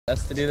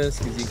best to do this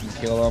because you can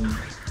kill them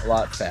a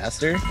lot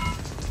faster.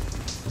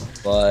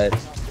 But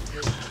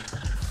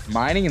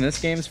mining in this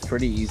game is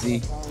pretty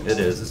easy. It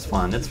is. It's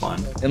fun. It's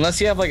fun.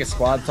 Unless you have like a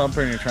squad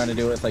thumper and you're trying to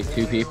do it with like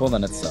 2 people,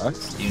 then it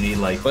sucks. You need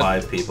like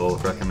 5 people.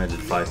 Recommended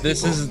 5 people.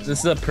 This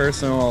is a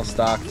personal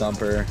stock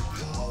thumper.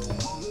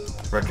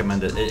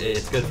 Recommended.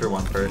 It's good for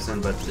 1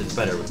 person, but it's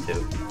better with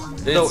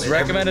 2. It's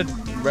recommended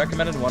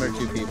 1 or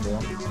 2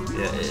 people.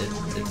 Yeah,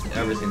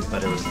 everything's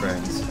better with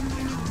friends.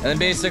 And then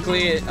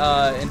basically,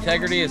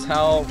 integrity is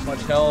how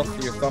much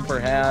health your thumper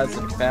has,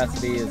 and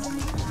capacity is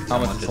how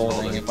much it's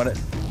holding. And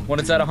when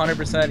it's at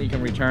 100%, you can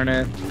return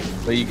it,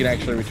 but you can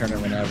actually return it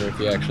whenever if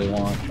you actually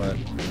want. But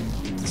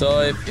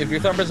so if your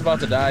thumper's about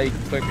to die, you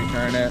can quick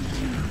return it,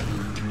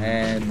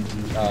 and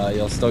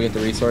you'll still get the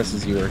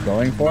resources you were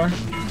going for.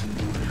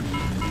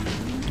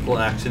 Well,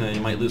 actually, no, you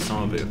might lose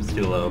some of it if it's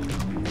too low.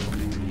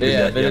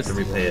 Yeah, you have to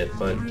repay it,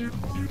 but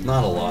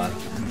not a lot.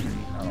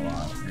 Not a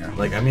lot. Yeah.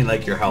 Like, I mean,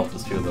 like your health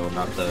is too low,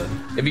 not the.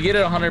 If you get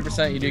it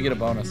 100%, you do get a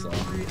bonus though.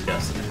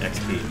 Yes,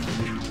 XP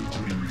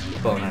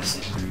bonus.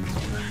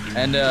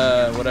 And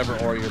whatever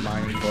ore you're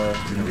mining for,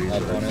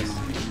 that bonus.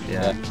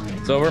 Yeah.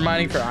 So we're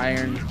mining for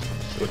iron,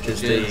 which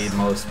is the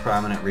most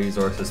prominent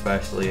resource,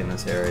 especially in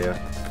this area.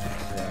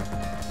 Yeah.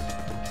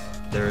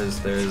 There's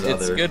It's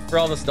other. good for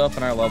all the stuff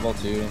in our level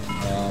too.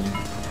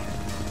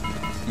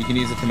 You can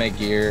use it to make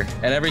gear,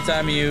 and every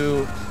time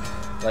you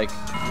like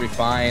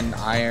refine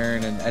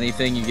iron and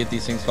anything, you get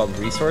these things called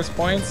resource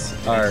points.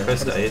 And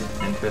crystite.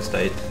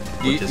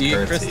 You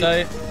get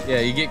crystite. Yeah,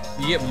 you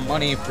get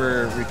money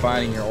for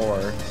refining your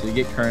ore. So you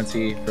get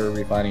currency for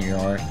refining your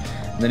ore.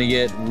 And then you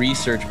get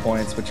research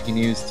points, which you can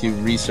use to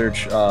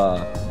research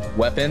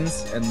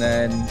weapons. And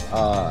then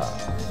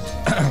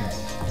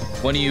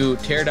when you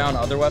tear down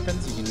other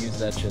weapons, you can use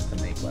that shit to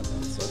make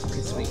weapons. So it's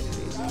pretty sweet.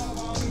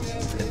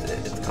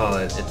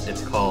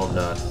 It's called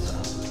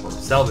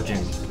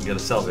salvaging. You gotta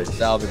salvage.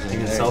 Salvaging. You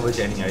can salvage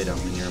any item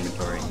in your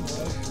inventory.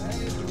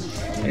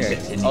 Here,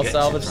 I'll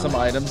salvage some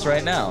items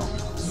right now.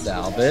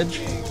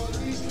 Salvage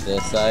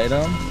this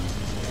item,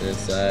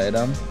 this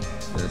item,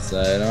 this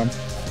item,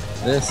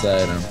 this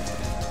item.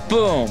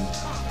 Boom!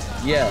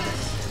 Yes.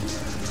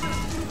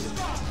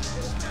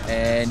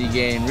 And you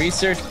gain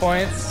research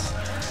points,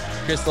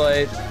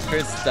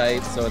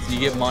 crystite, so you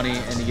get money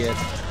and you get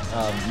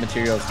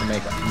materials to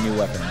make new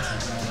weapons.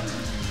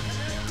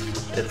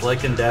 It's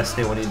like in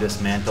Destiny when you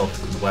dismantle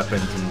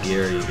weapons and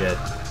gear, you get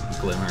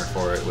glimmer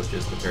for it, which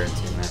is the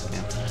currency in that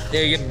game.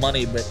 Yeah, you get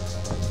money, but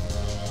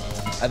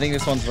I think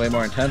this one's way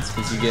more intense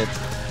because you get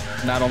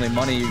not only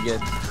money, you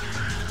get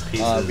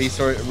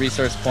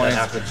resource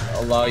points, which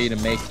allow you to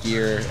make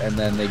gear, and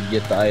then they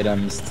get the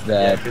items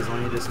that. Yeah, because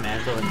when you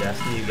dismantle in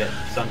Destiny, you get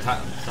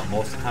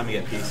most of the time you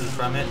get pieces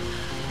from it.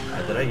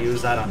 Did I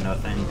use that on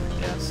nothing?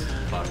 Yes.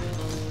 Fuck.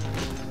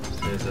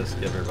 There's a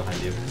skipper behind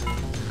you.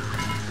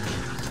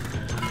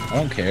 I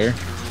don't care.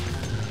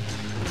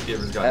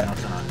 Skipper's got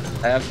nothing on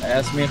him.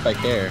 Ask me if I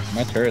care.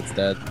 My turret's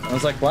dead. I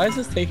was like, why is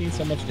this taking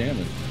so much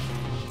damage?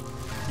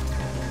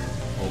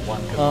 Well,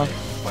 one could make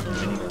fucking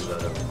miniguns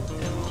out of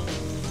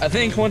ammo. I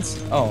think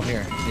once. Oh,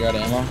 here. You got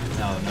ammo?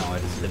 No, I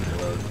just didn't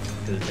reload.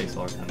 Because it takes a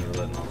long time to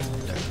reload and I'll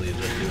actually use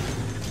it too.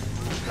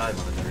 Dive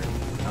on the turret.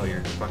 Oh,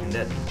 you're fucking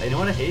dead. Hey, you know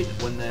what I hate?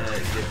 When the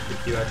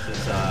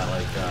QXs,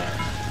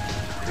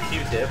 the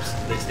Q tips,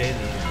 they stay in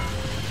the air.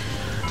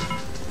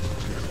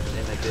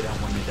 And like they don't,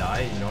 when they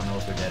die, you don't know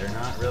if they're dead or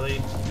not, really,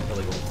 until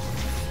they go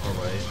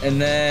away. And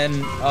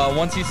then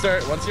once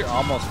you're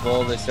almost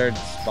full, they start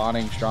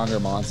spawning stronger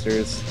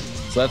monsters.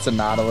 So that's a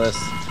Nautilus.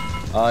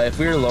 If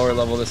we were lower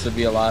level, this would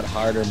be a lot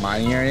harder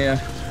mining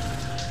area.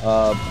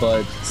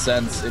 But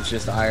since it's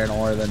just iron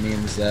ore, that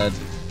means that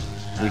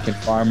we can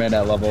farm it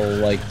at level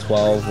like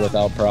 12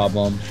 without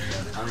problem.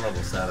 I'm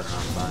level 7, I'm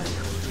fine.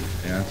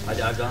 Yeah.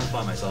 I've done it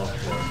by myself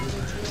before.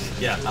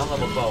 Yeah, I'm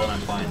level 12 and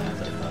I'm fine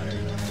as I thought.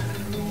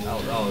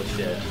 Oh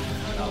shit.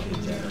 Oh,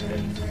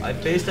 okay. I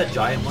faced a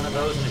giant one of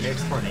those and it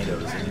makes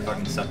tornadoes and it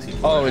fucking sucks you.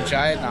 Oh, a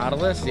giant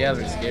Nautilus? Yeah,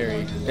 they're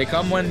scary. They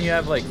come when you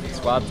have like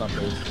squad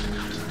thumpers.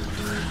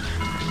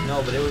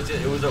 No, but it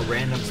was a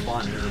random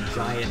spawn. It was a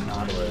giant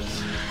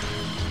Nautilus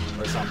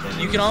or something.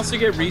 You can also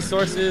get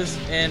resources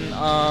in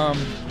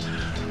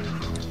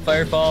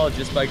Firefall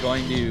just by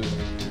going to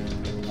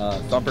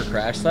thumper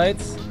crash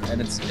sites, and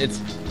it's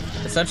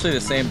essentially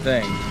the same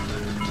thing.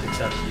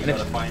 Except you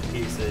gotta find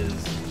pieces.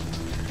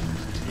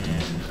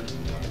 And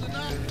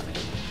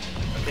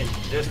okay,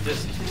 just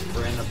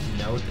random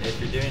note: if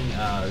you're doing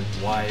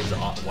why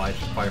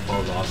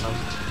Firefall is awesome,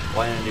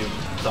 why not do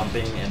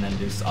thumping and then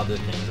do other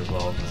things as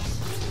well,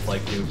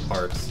 like do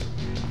parts,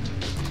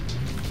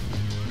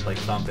 like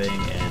thumping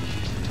and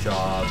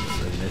jobs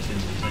and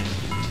missions and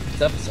things.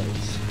 It's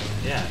episodes.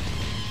 Yeah.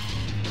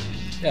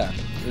 Yeah.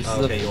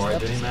 Okay, you are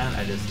doing that?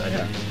 I didn't.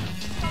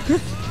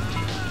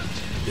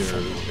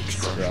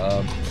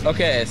 Dude.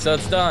 Okay, so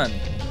it's done.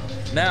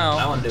 Now.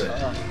 I want to do it.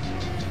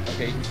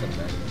 Okay, you can send it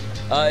back.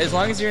 As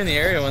long as you're in the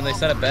area, when they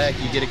send it back,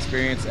 you get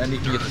experience and you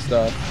can get the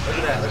stuff. Look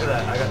at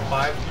that.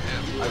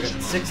 I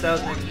got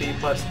 6,000 XP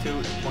plus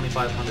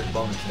 2,500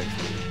 bonus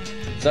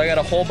XP. So I got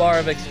a whole bar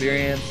of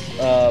experience,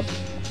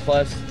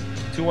 plus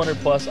 200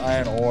 plus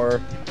iron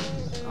ore,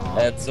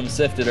 and some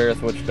sifted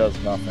earth, which does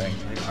nothing.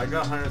 I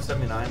got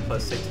 179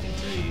 plus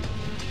 63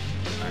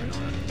 iron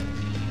ore,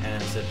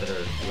 and sifted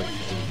earth, which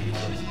is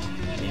useless.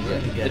 I mean, we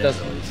didn't get it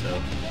really, so,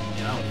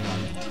 you know,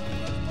 it's fun.